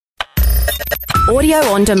Audio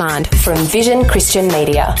on demand from Vision Christian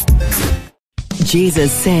Media.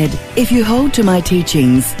 Jesus said, "If you hold to my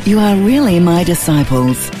teachings, you are really my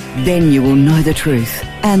disciples. Then you will know the truth,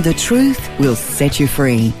 and the truth will set you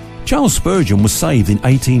free." Charles Spurgeon was saved in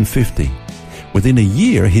 1850. Within a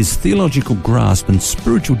year, his theological grasp and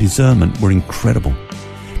spiritual discernment were incredible.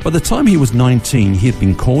 By the time he was 19, he had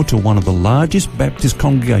been called to one of the largest Baptist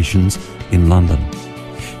congregations in London.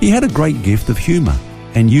 He had a great gift of humour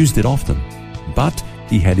and used it often, but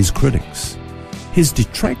he had his critics. His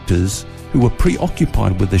detractors, who were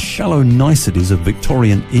preoccupied with the shallow niceties of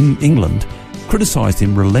Victorian England, criticised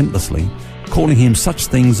him relentlessly, calling him such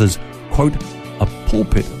things as, quote, a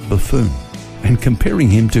pulpit buffoon, and comparing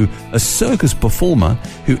him to a circus performer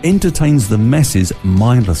who entertains the masses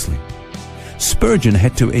mindlessly. Spurgeon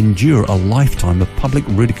had to endure a lifetime of public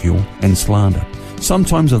ridicule and slander,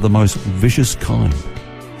 sometimes of the most vicious kind.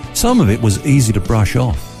 Some of it was easy to brush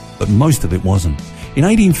off, but most of it wasn't. In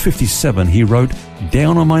 1857, he wrote,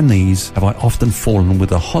 "Down on my knees have I often fallen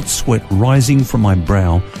with a hot sweat rising from my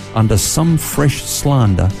brow under some fresh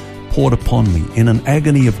slander poured upon me. In an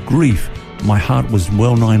agony of grief, my heart was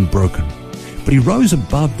well-nigh broken." But he rose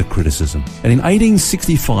above the criticism, and in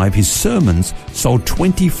 1865 his sermons sold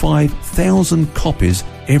 25,000 copies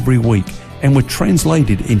every week and were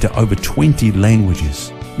translated into over 20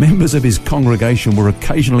 languages. Members of his congregation were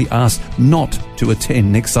occasionally asked not to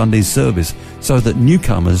attend next Sunday's service so that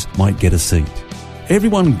newcomers might get a seat.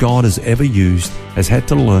 Everyone God has ever used has had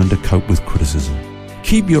to learn to cope with criticism.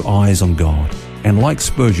 Keep your eyes on God, and like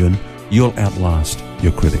Spurgeon, you'll outlast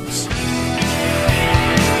your critics.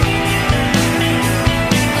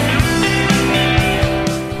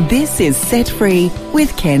 This is Set Free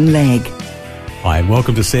with Ken Legg. Hi and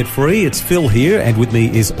welcome to Set Free. It's Phil here, and with me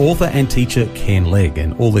is author and teacher Ken Legg.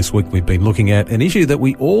 And all this week we've been looking at an issue that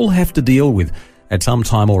we all have to deal with at some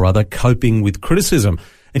time or other, coping with criticism.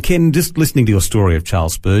 And Ken, just listening to your story of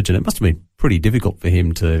Charles Spurgeon, it must have been pretty difficult for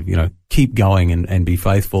him to, keep going and be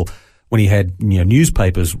faithful when he had,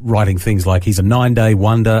 newspapers writing things like he's a 9-day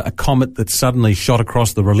wonder, a comet that suddenly shot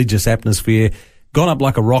across the religious atmosphere, gone up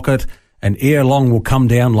like a rocket, and ere long will come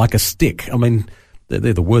down like a stick. I mean,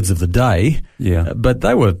 they're the words of the day. Yeah. But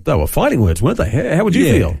they were fighting words, weren't they? How would you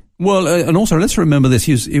feel? Well, and also let's remember this.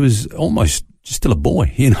 He was almost still a boy,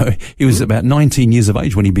 He was about 19 years of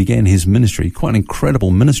age when he began his ministry. Quite an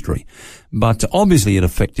incredible ministry. But obviously it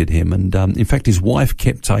affected him. And in fact, his wife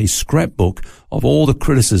kept a scrapbook of all the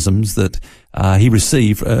criticisms that he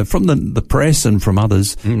received from the press and from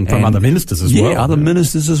others. From other ministers as well. Yeah, other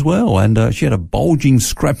ministers as well. And she had a bulging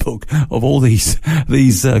scrapbook of all these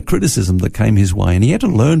criticism that came his way. And he had to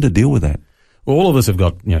learn to deal with that. Well, all of us have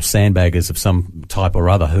got, sandbaggers of some type or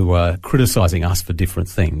other who are criticising us for different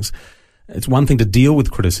things. It's one thing to deal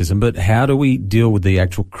with criticism, but how do we deal with the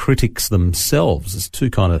actual critics themselves? It's two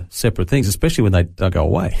kind of separate things, especially when they go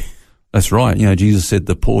away. That's right. Jesus said,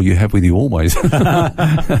 "The poor you have with you always." And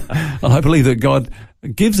I believe that God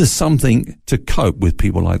gives us something to cope with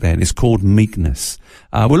people like that. It's called meekness.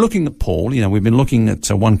 We're looking at Paul. We've been looking at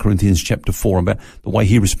 1 Corinthians chapter 4 about the way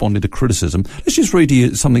he responded to criticism. Let's just read to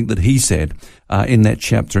you something that he said in that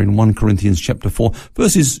chapter in 1 Corinthians chapter 4,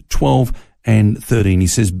 verses 12 and 13. He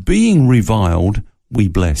says, "Being reviled, we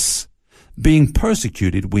bless. Being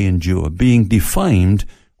persecuted, we endure. Being defamed,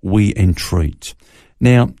 we entreat."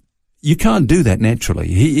 Now, you can't do that naturally.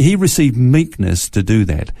 He received meekness to do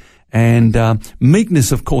that. And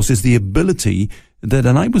meekness, of course, is the ability that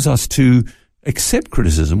enables us to accept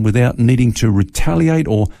criticism without needing to retaliate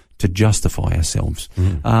or to justify ourselves.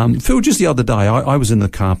 Phil, just the other day, I was in the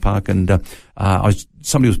car park and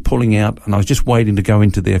somebody was pulling out and I was just waiting to go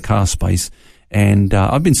into their car space. And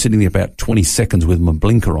I've been sitting there about 20 seconds with my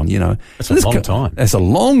blinker on, That's a long time. That's a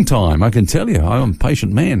long time, I can tell you. I'm a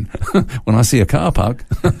patient man when I see a car park.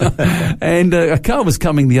 And a car was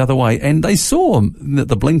coming the other way, and they saw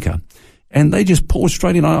the blinker, and they just paused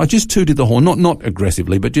straight in. I just tooted the horn, not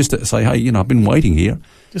aggressively, but just to say, hey, I've been waiting here.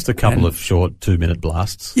 Just a couple of short 2-minute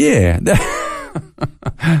blasts. Yeah.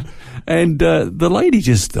 And the lady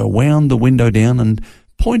just wound the window down and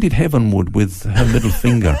pointed heavenward with her middle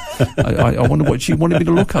finger. I wonder what she wanted me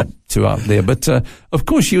to look up to up there. But, of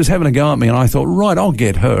course, she was having a go at me, and I thought, right, I'll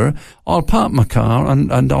get her. I'll park my car,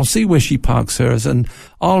 and I'll see where she parks hers, and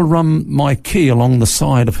I'll run my key along the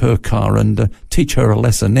side of her car and teach her a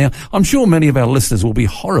lesson. Now, I'm sure many of our listeners will be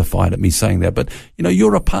horrified at me saying that, but,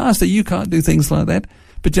 you're a pastor. You can't do things like that.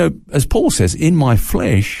 But, as Paul says, in my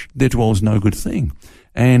flesh there dwells no good thing.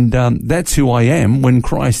 And that's who I am when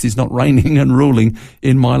Christ is not reigning and ruling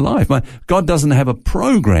in my life. God doesn't have a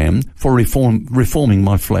program for reforming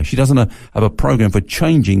my flesh. He doesn't have a program for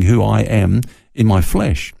changing who I am in my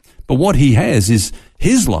flesh. But what he has is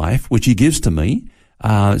his life, which he gives to me,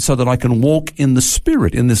 so that I can walk in the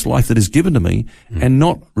Spirit, in this life that is given to me, and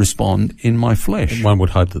not respond in my flesh. And one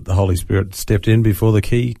would hope that the Holy Spirit stepped in before the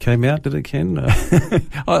key came out, did it, Ken?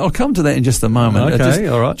 I'll come to that in just a moment. Okay,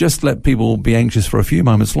 all right. Just let people be anxious for a few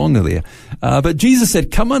moments longer there. But Jesus said,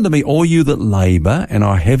 "Come unto me, all you that labour and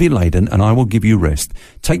are heavy laden, and I will give you rest.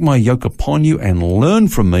 Take my yoke upon you and learn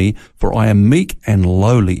from me, for I am meek and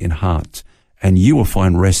lowly in heart, and you will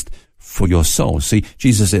find rest for your soul." See,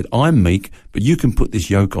 Jesus said, I'm meek, but you can put this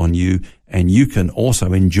yoke on you and you can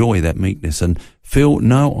also enjoy that meekness. And Phil,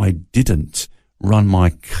 no, I didn't run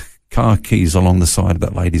my car keys along the side of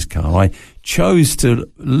that lady's car. I chose to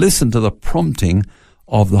listen to the prompting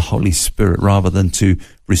of the Holy Spirit rather than to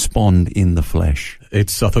respond in the flesh. I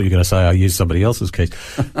thought you were going to say I used somebody else's keys.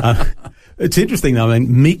 It's interesting, though. I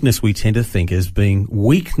mean, meekness we tend to think as being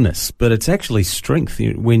weakness, but it's actually strength.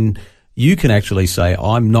 When you can actually say,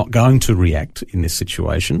 I'm not going to react in this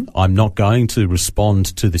situation. I'm not going to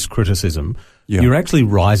respond to this criticism. Yeah. You're actually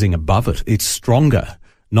rising above it. It's stronger,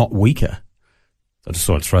 not weaker. I just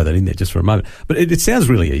thought I'd throw that in there just for a moment. But it sounds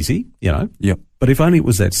really easy, Yep. But if only it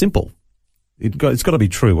was that simple. It's got to be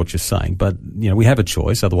true what you're saying. But, we have a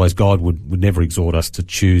choice. Otherwise, God would never exhort us to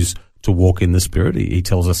choose to walk in the Spirit. He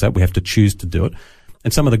tells us that. We have to choose to do it.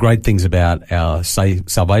 And some of the great things about our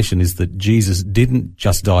salvation is that Jesus didn't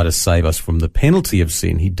just die to save us from the penalty of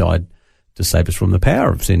sin. He died to save us from the power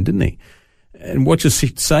of sin, didn't he? And what you're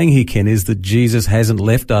saying here, Ken, is that Jesus hasn't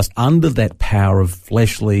left us under that power of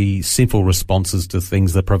fleshly, sinful responses to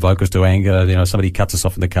things that provoke us to anger. Somebody cuts us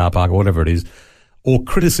off in the car park or whatever it is, or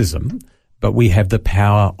criticism. But we have the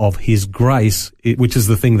power of his grace, which is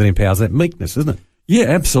the thing that empowers that meekness, isn't it? Yeah,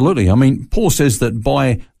 absolutely. I mean, Paul says that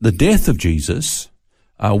by the death of Jesus,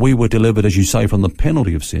 we were delivered, as you say, from the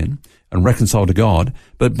penalty of sin and reconciled to God.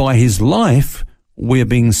 But by his life, we're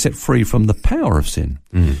being set free from the power of sin.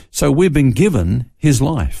 So we've been given his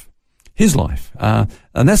life. And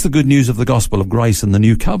that's the good news of the gospel of grace and the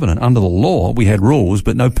new covenant. Under the law, we had rules,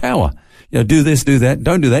 but no power. Do this, do that,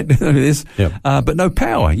 don't do that, do this, but no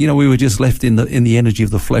power. We were just left in the energy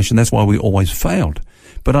of the flesh, and that's why we always failed.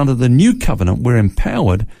 But under the new covenant, we're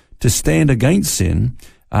empowered to stand against sin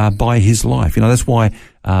by his life. That's why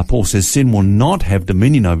Paul says sin will not have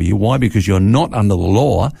dominion over you. Why? Because you're not under the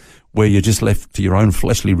law where you're just left to your own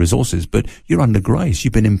fleshly resources, but you're under grace.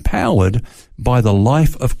 You've been empowered by the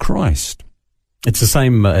life of Christ. It's the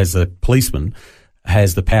same as a policeman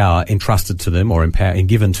has the power entrusted to them or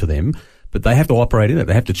given to them, but they have to operate in it.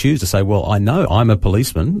 They have to choose to say, well, I know I'm a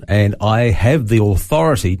policeman and I have the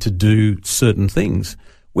authority to do certain things.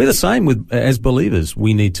 We're the same as believers.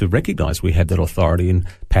 We need to recognize we have that authority and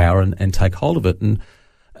power and take hold of it. And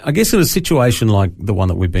I guess in a situation like the one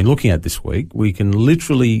that we've been looking at this week, we can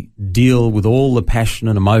literally deal with all the passion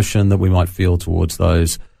and emotion that we might feel towards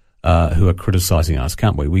those who are criticizing us,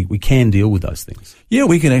 can't we? We can deal with those things. Yeah,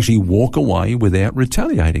 we can actually walk away without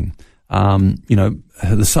retaliating.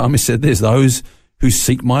 The psalmist said this, those who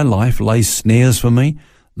seek my life lay snares for me.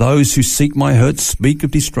 Those who seek my hurt speak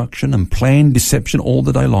of destruction and plan deception all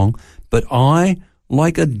the day long. But I,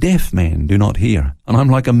 like a deaf man, do not hear. And I'm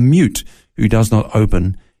like a mute who does not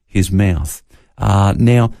open his mouth.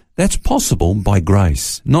 Now, that's possible by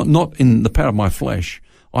grace, not in the power of my flesh.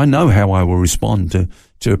 I know how I will respond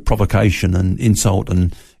to provocation and insult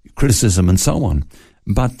and criticism and so on.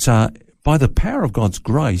 But by the power of God's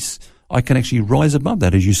grace, I can actually rise above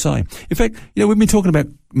that, as you say. In fact, we've been talking about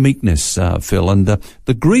meekness, Phil, and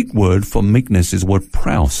the Greek word for meekness is the word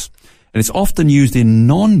praus, and it's often used in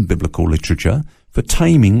non-biblical literature for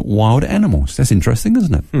taming wild animals. That's interesting,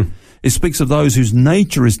 isn't it? It speaks of those whose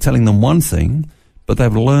nature is telling them one thing, but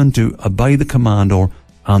they've learned to obey the command or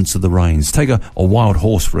answer the reins. Take a wild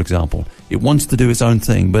horse, for example. It wants to do its own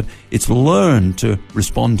thing, but it's learned to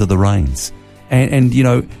respond to the reins. And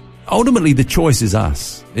ultimately, the choice is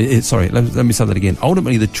us. Let me say that again.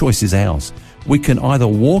 Ultimately, the choice is ours. We can either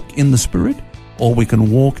walk in the Spirit or we can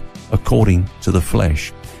walk according to the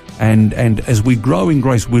flesh. And as we grow in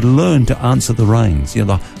grace, we learn to answer the reins.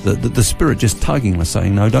 The Spirit just tugging us,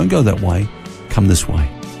 saying, no, don't go that way. Come this way.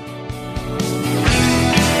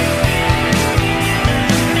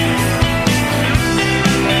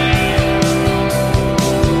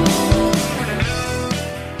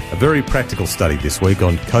 Very practical study this week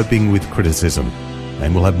on coping with criticism,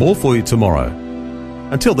 and we'll have more for you tomorrow.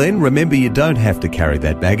 Until then, remember you don't have to carry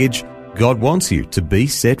that baggage. God wants you to be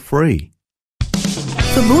set free.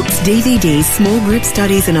 For books, DVDs, small group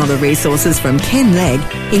studies and other resources from Ken Legg,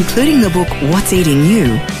 including the book What's Eating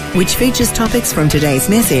You, which features topics from today's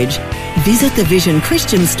message, visit the Vision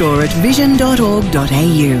Christian store at vision.org.au.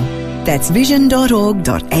 That's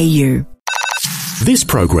vision.org.au. This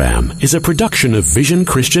program is a production of Vision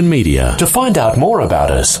Christian Media. To find out more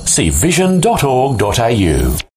about us, see vision.org.au.